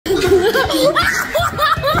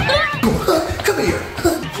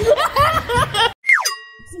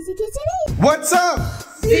What's up?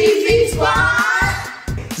 ZZ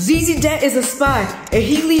Squad! ZZ Dad is a spy, and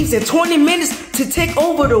he leaves in 20 minutes to take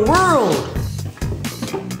over the world.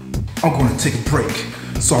 I'm gonna take a break,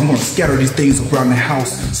 so I'm gonna scatter these things around the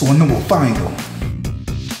house so I know we'll find them.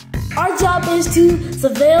 Our job is to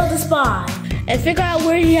surveil the spy and figure out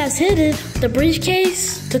where he has hidden the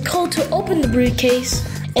briefcase, the code to open the briefcase,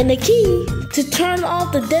 and the key to turn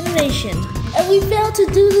off the detonation. And we failed to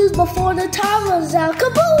do this before the time runs out.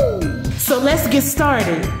 Kaboom! So let's get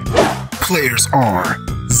started. Players are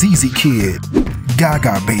ZZ Kid,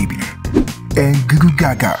 Gaga Baby, and Goo Goo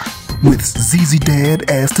Gaga with ZZ Dad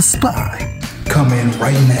as the spy. Come in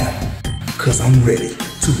right now, cause I'm ready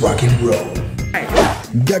to rock and roll.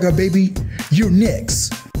 Gaga Baby, you're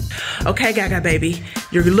next. Okay, Gaga Baby,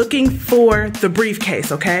 you're looking for the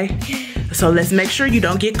briefcase, okay? So let's make sure you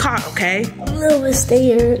don't get caught, okay? I'm a little bit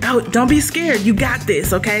scared. Oh, don't be scared. You got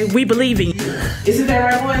this, okay? We believe in you. Isn't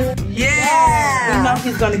that right, boys? Yeah! We know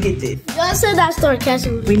he's gonna get this. Y'all said I started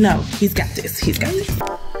catching. We know. He's got this. He's got this.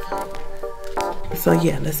 So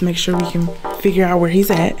yeah, let's make sure we can figure out where he's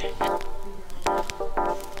at.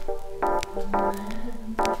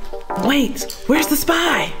 Wait, where's the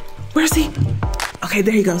spy? Where's he? Okay,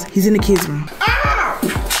 there he goes. He's in the kids' room. Okay,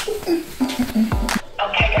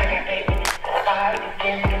 Gaga Baby. The spy is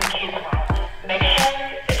dancing in the kids' room. Make sure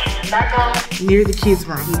that you do not go Near the kids'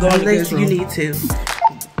 room. Go in the Unless kids' room. you need to.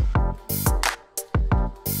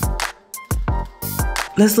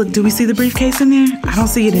 Let's look. Do we see the briefcase in there? I don't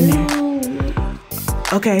see it in there.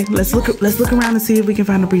 Okay, let's look around and see if we can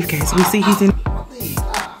find the briefcase. We see he's in.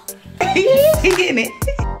 He's in it.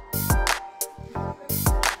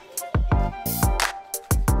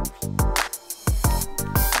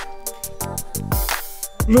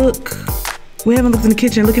 Look, we haven't looked in the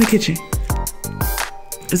kitchen. Look in the kitchen.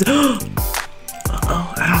 Is it?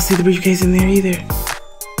 Uh-oh, I don't see the briefcase in there either.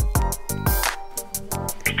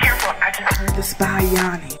 Be careful, I just heard The spy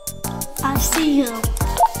yawning. I see him.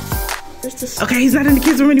 Okay, he's not in the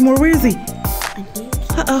kids' room anymore. Where is he?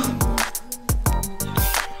 Uh-oh.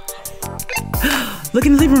 Look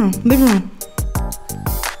in the living room.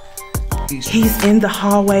 He's in the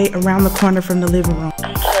hallway around the corner from the living room. be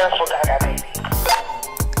careful, Gaga Baby.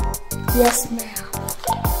 Yes, ma'am.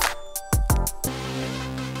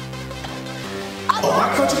 Oh,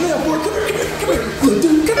 I caught you now, boy. Come here. Look,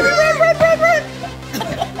 dude, come here.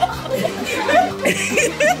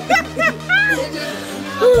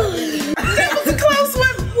 That was a close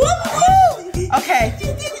one. Woo-hoo.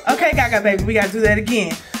 Okay, Gaga Baby, we gotta do that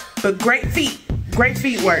again. But great feet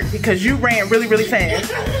work because you ran really, really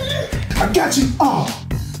fast. I got you. Oh,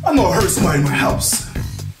 I know I heard somebody in my house.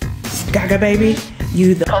 Gaga Baby,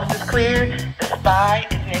 you the. Coast is clear. The spy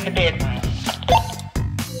is in the bedroom.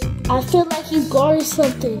 I feel like he's guarding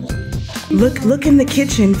something. Look in the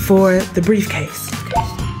kitchen for the briefcase.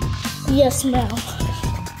 Yes, ma'am.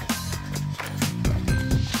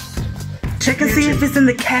 Check and see if it's in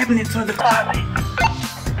the cabinets or the closet.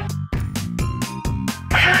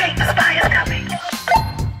 Hi, the spy is coming.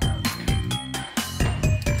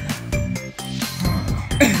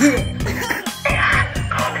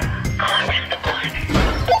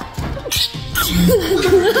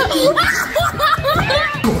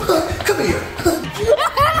 Come here.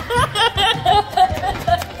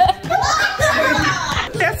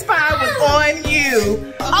 That spy was on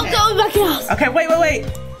you. I'm going back out. Okay, wait.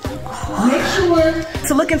 Make sure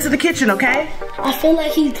to look into the kitchen, okay? I feel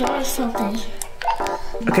like he's guarding something.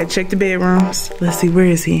 Okay, check the bedrooms. Let's see, where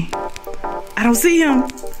is he? I don't see him.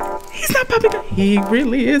 He's not popping up. He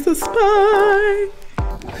really is a spy.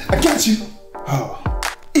 I got you. Oh,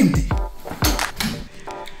 empty.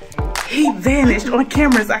 He vanished on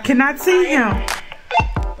cameras. I cannot see him.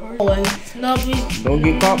 No, Don't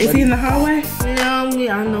get caught. Is he in the hallway?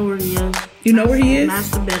 I know where he is. You know where he is?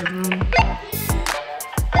 Master bedroom.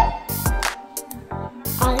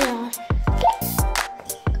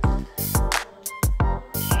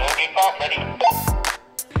 Don't get caught, buddy.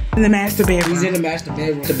 In the master bedroom. He's in the master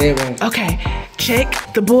bedroom. The bedroom. Okay,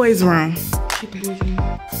 check the boys' room. Take the boys' room,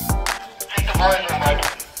 buddy.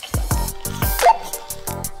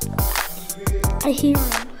 I hear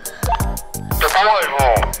him. The boys'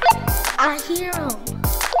 room. I hear him.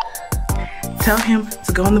 Tell him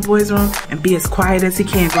to go in the boys' room and be as quiet as he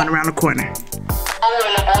can going around the corner. Oh,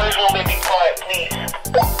 in the boys' room and be quiet, please.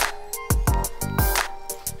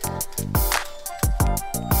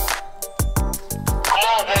 Come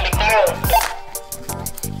on, baby, girl.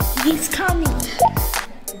 He's coming.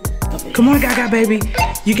 Come on, Gaga Baby.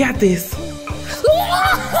 You got this.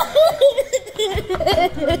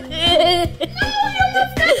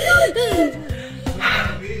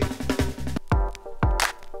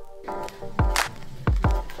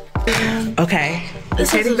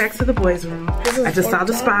 the boys' room. I just saw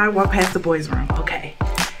the spy walk past the boys' room. Okay.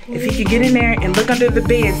 If he could get in there and look under the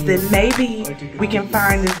beds, then maybe we can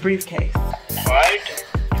find this briefcase. Right?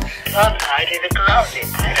 Don't hide in the closet.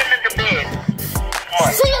 Hide under the bed.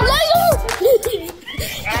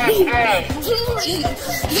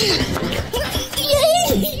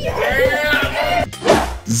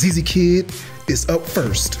 ZZ Kid is up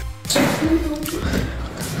first.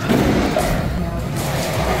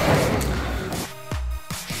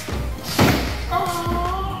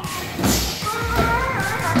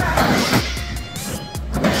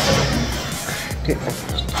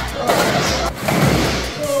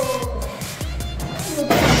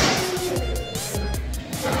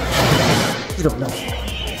 You don't know.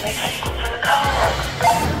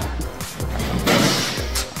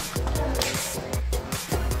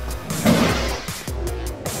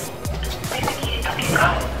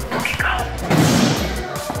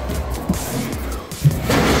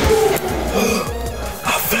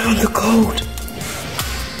 The code.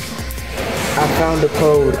 I found the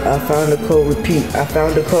code. I found the code. Repeat. I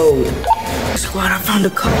found the code. Squad, I found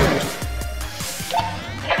the code.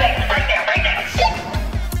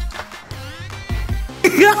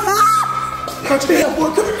 Come here,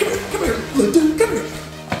 boy. Come here. Little dude, come here.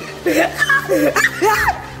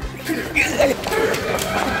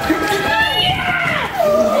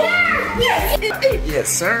 Yes,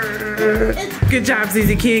 sir. Good job,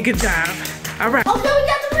 ZZ Kid. Good job. All right. Okay, we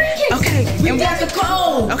got the briefcase. Okay. We got the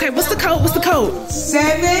code. Okay, what's the code? What's the code?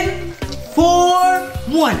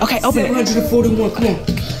 741. Okay, open it. 741. Come on.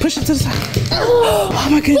 Push it to the side. Oh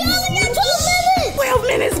my We goodness. only got 12 minutes. 12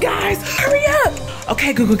 minutes, guys. Hurry up.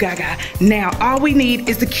 Okay, Goo Goo Gaga. Now, all we need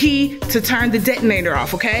is the key to turn the detonator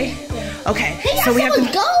off, okay? Okay. He got so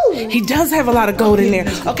much gold. He does have a lot of gold in there.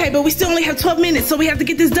 Okay, but we still only have 12 minutes, so we have to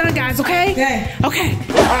get this done, guys, okay? Okay. Okay.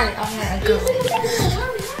 Alright, go.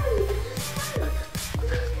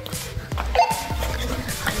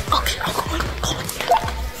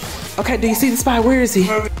 Okay, do you see the spy? Where is he?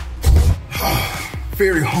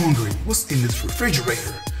 Very hungry. What's in this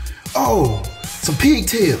refrigerator? Oh, some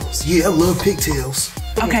pigtails. Yeah, I love pigtails.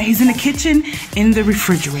 Okay, he's in the kitchen, in the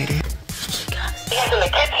refrigerator. He's in the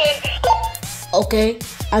kitchen. Okay,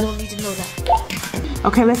 I don't need to know that.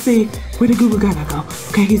 Okay, let's see. Where did Goo Goo Gaga go?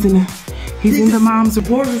 Okay, he's in the mom's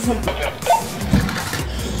report or something.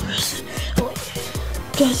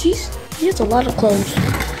 Guys, he has a lot of clothes.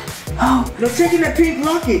 Oh, No, check in that pink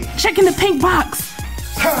locket. check in the pink box.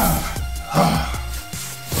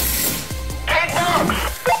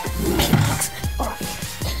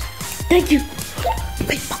 Thank you.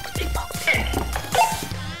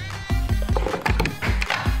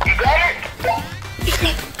 You got it?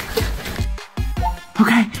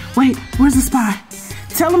 Okay, wait, where's the spy?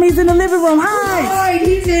 Tell him he's in the living room. Hi. Alright,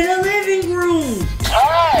 he's in the living room.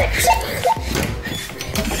 Alright.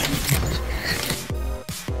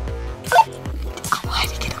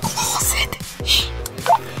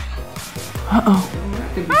 Uh-oh.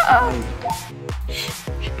 Uh-oh.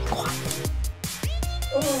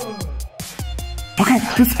 Okay,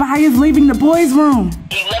 the spy is leaving the boys' room.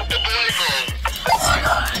 He left the boys' room.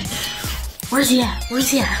 Where's he at? Where's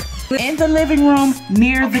he at? In the living room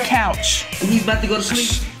near the couch. He's about to go to sleep.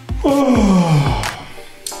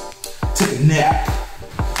 Took a nap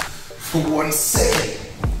for 1 second,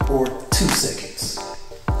 or 2 seconds,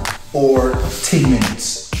 or 10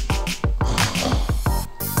 minutes.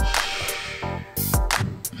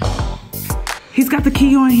 He's got the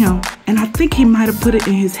key on him, and I think he might have put it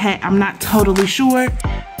in his hat. I'm not totally sure.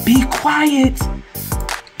 Be quiet.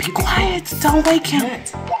 Be quiet. Don't wake him.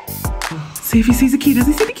 See if he sees the key. Does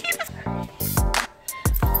he see the key?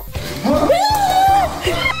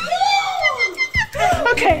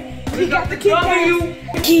 Okay, he got the key.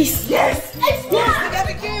 Keys. Yes. Got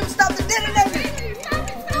the key. Stop the detonator.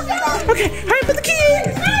 Okay, hurry, put the key in.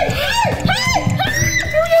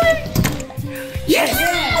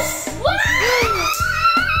 Yes.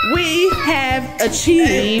 We have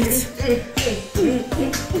achieved.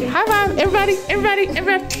 High five, everybody, everybody,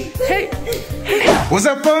 everybody. Hey. Was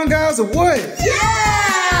that fun, guys, or what?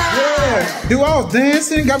 Yeah! Dude, I was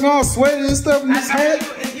dancing, got me all sweaty and stuff in this hat.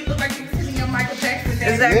 You look like you were singing your Michael Jackson.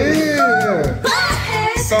 Yeah!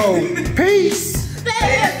 So, peace!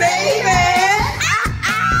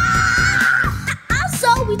 So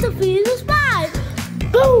we defeated the spy.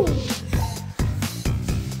 Boom.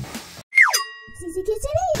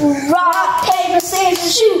 Rock, paper,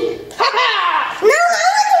 scissors, shoot.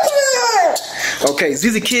 Okay,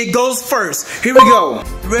 ZZ Kid goes first. Here we go.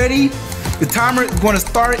 Ready? The timer is going to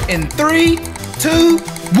start in 3, 2,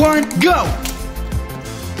 1, go!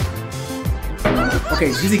 Okay,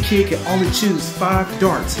 Zizzy Kid can only choose 5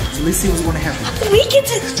 darts. So let's see what's gonna happen. We get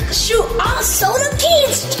to shoot all soda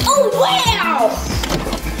cans. Oh wow!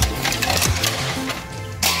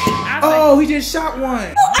 Oh, he just shot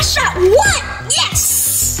one. Oh, I shot one. Yes.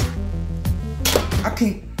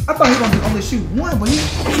 I thought he was gonna only shoot one, but this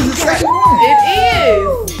is the second one. It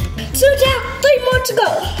is. 2 down, 3 more to go.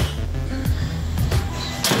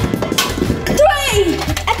 3.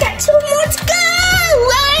 I got 2 more to go.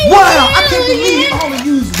 Wow, I can't believe he only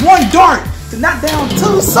used 1 dart to knock down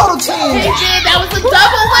 2 soda He cans. did. That was a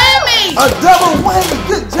double whammy. A double whammy.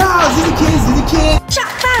 Good job, Zizzy Kid, Zizzy Kid. Shot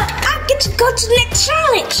 5. I get to go to the next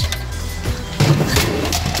challenge.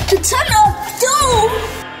 The tunnel of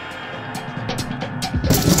doom.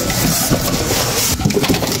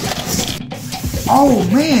 Oh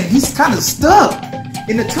man, he's kind of stuck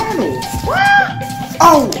in the tunnel.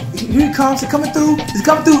 Oh, here he comes. He's coming through. He's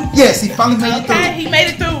coming through. Yes, he finally made it through. Okay, he made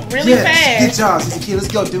it through really Yes, fast. good job, Zizzy Kid. Let's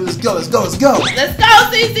go, dude. Let's go, let's go, let's go. Let's go,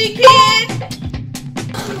 ZZ Kid.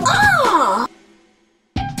 Oh.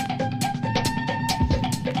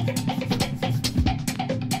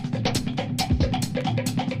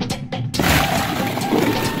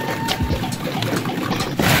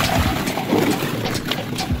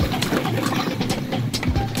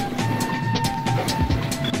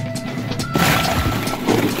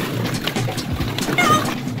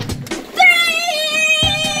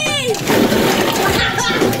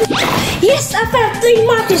 Yes, I found 3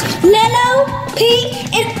 markers. Yellow,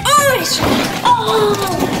 pink, and orange. Oh!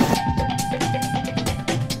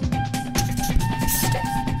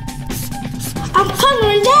 I'm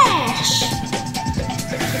coloring Dash.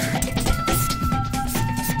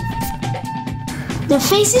 The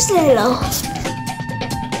face is yellow.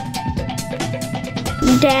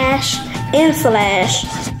 Dash and Flash.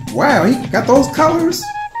 Wow, he got those colors.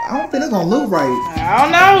 I don't think they're gonna look right. I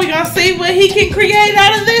don't know. We're going to see what he can create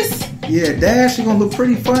out of this. Yeah, Dash is gonna look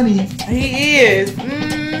pretty funny. He is.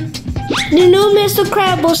 The new Mr.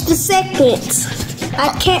 Krabble's the secret. I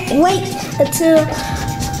can't wait until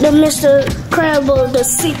the Mr. Krabble the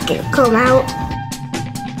secret come out.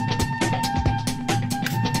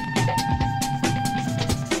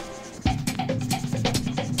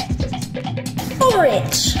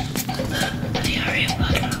 Orange.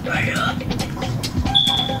 Hurry up.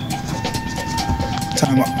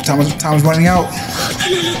 Time's running out.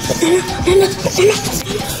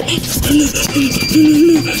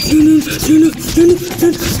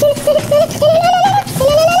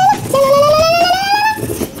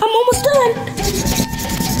 I'm almost done.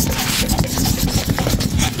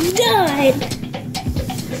 Done.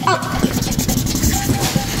 Oh.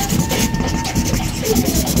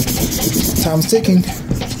 Time's ticking.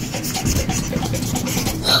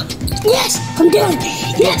 Yes, I'm done.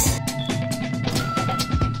 Yes.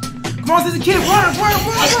 Come on, Zizzy Kid, run!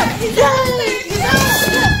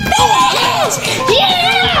 Yes!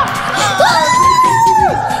 Yeah!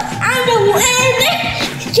 I'm the winner!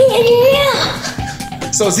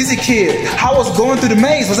 Yeah! So Zizzy Kid, how was going through the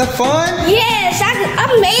maze? Was that fun? Yes, I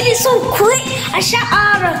made it so quick. I shot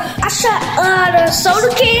all the soda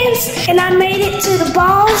cans and I made it to the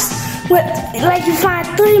balls with like you find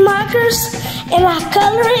 3 markers and I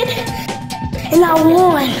color it and I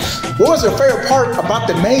won. What was your favorite part about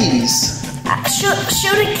the maze?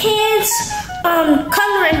 Shooting cans,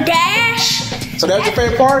 coloring Dash. So that's your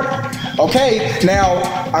favorite part? Okay, now,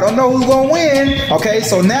 I don't know who's gonna win. Okay,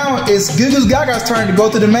 so now it's Goo Gaga's turn to go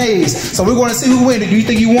through the maze. So we're gonna see who wins. Do you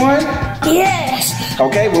think you won? Yes.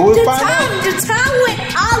 Okay, well we'll find out. The time went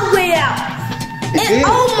all the way out. It did.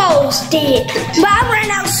 Almost did. But I ran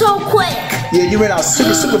out so quick. Yeah, you ran out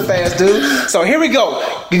super fast, dude. So here we go.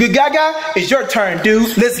 Goo Gaga, it's your turn,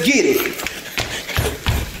 dude. Let's get it.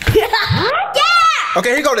 Yeah! Okay,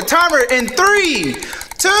 here you go. The timer in 3,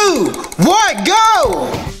 2, 1, go!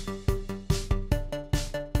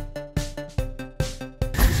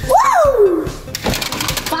 Woo!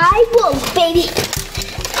 5 volts, baby.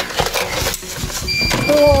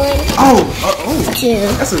 1, Oh, 2.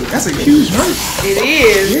 that's a huge hurt. It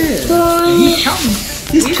is. Yeah.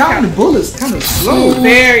 He's counting the bullets kind of slow.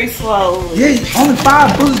 Very slow. Yeah, only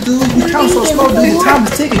 5 bullets, dude. He's counting so slow, dude. His time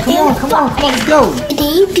is ticking. Come on, let's go.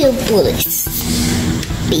 Thank you, bullets.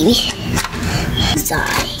 Baby.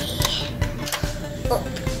 Sorry.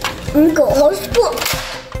 I'm gonna hold the book.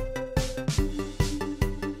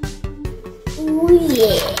 Oh,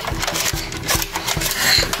 yeah.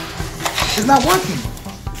 It's not working.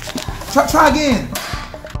 Try again.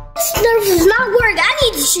 This nerve is not working. I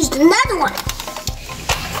need to choose another one.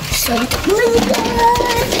 So,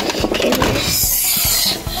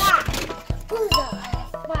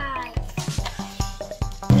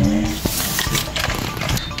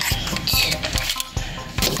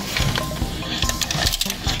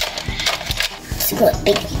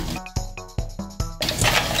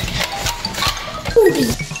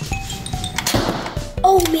 baby.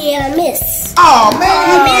 Oh man, I missed. Oh man,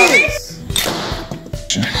 you missed.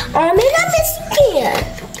 Oh man, I missed again.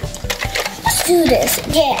 Let's do this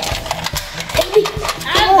again. Baby.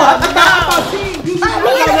 What's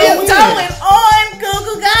going on, Goo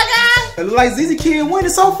Goo Gaga? It looks like ZZ Kid winning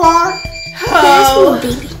so far. Oh,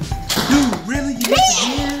 baby. Dude, really? You missed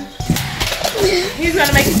again? He's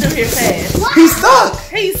gonna make it through here fast. He's stuck.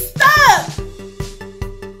 He's stuck.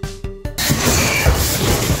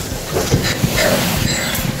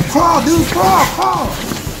 Crawl, dude, crawl, crawl.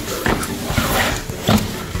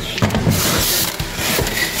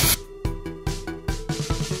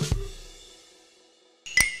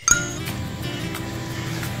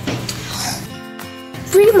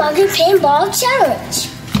 Free Monkey Paintball Challenge.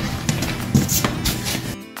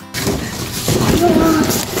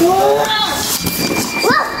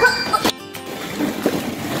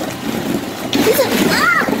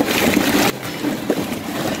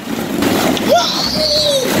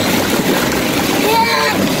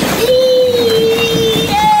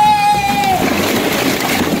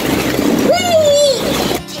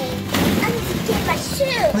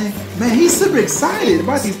 Man, he's super excited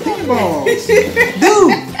about these pinballs.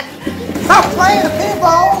 Dude, stop playing the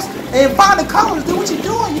pinballs and find the colors. Do what you're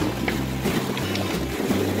doing.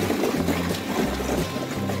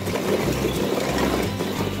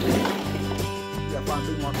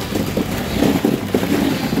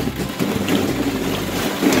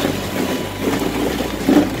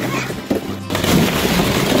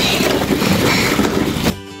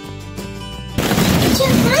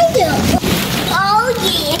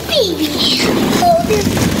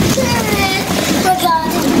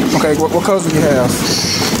 Okay, what colors do you have?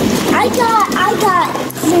 I got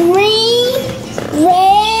green,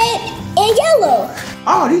 red, and yellow.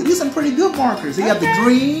 Oh, these some pretty good markers. He got the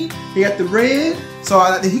green, he got the red. So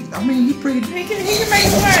he pretty. He can make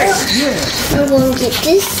it work. Yeah. I'm gonna get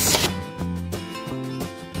this.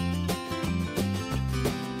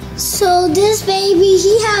 So this baby,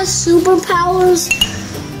 he has superpowers.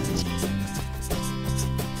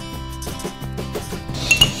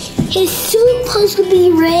 His suit supposed to be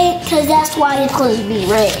red, cause that's why it's supposed to be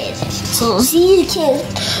red. So see, the kid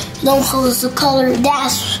don't pose the color.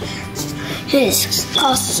 That's his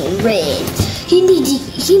costume red. He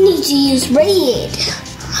needs to use red,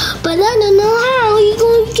 but I don't know how he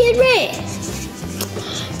gonna get red.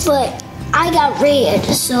 But I got red,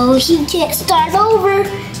 so he can't start over.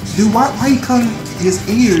 Dude, why you coloring his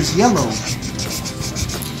ears yellow?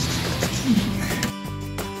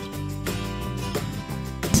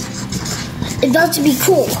 It's about to be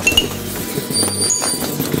cool.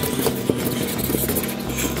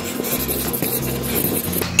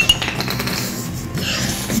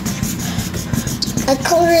 I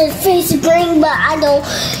color his face green, but I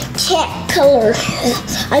can't color.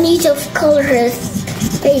 I need to color his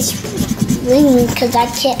face green because I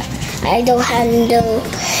don't have no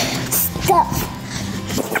stuff.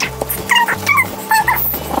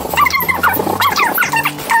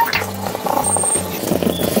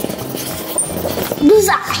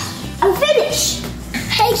 I'm finished.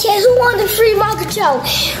 Hey kid, who won the free market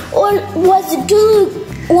challenge? Or was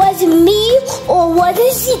it me or was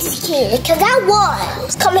it ZZ Kid? Cause I won.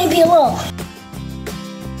 Comment below.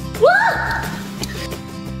 What?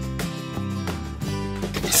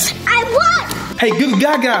 I won. Hey, Goo Goo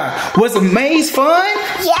Gaga, was the maze fun?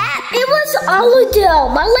 Yeah, it was all of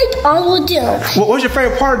them. I liked all of them. What was your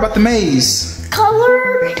favorite part about the maze?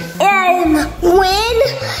 Color and win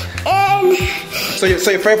and. So your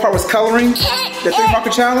favorite part was coloring? The free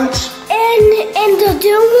market challenge? And the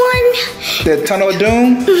Doom one. The Tunnel of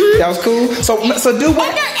Doom? That was cool. So do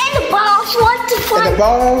what? And the balls. What the fuck? And the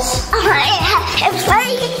balls? And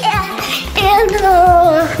play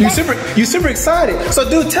You super excited. So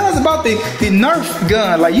dude, tell us about the Nerf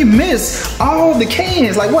gun. Like you missed all the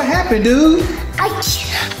cans. Like what happened, dude?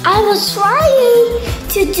 I was trying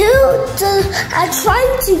to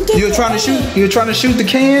get. You were trying to shoot the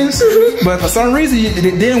cans, but for some reason it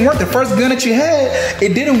didn't work. The first gun that you had,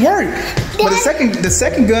 it didn't work. But the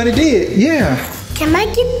second gun, it did. Yeah. Can I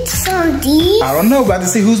get some of these? I don't know. About to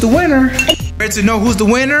see who's the winner. Ready to know who's the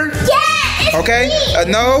winner? Yeah. It's okay.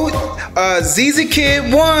 me. No. ZZ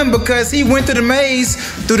Kid won because he went through the maze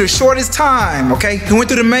through the shortest time. Okay. He went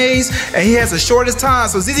through the maze and he has the shortest time.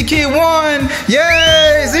 So ZZ Kid won.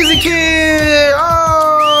 Yay! ZZ Kid.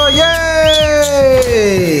 Oh,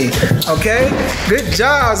 yay! Okay. Good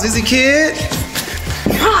job, ZZ Kid.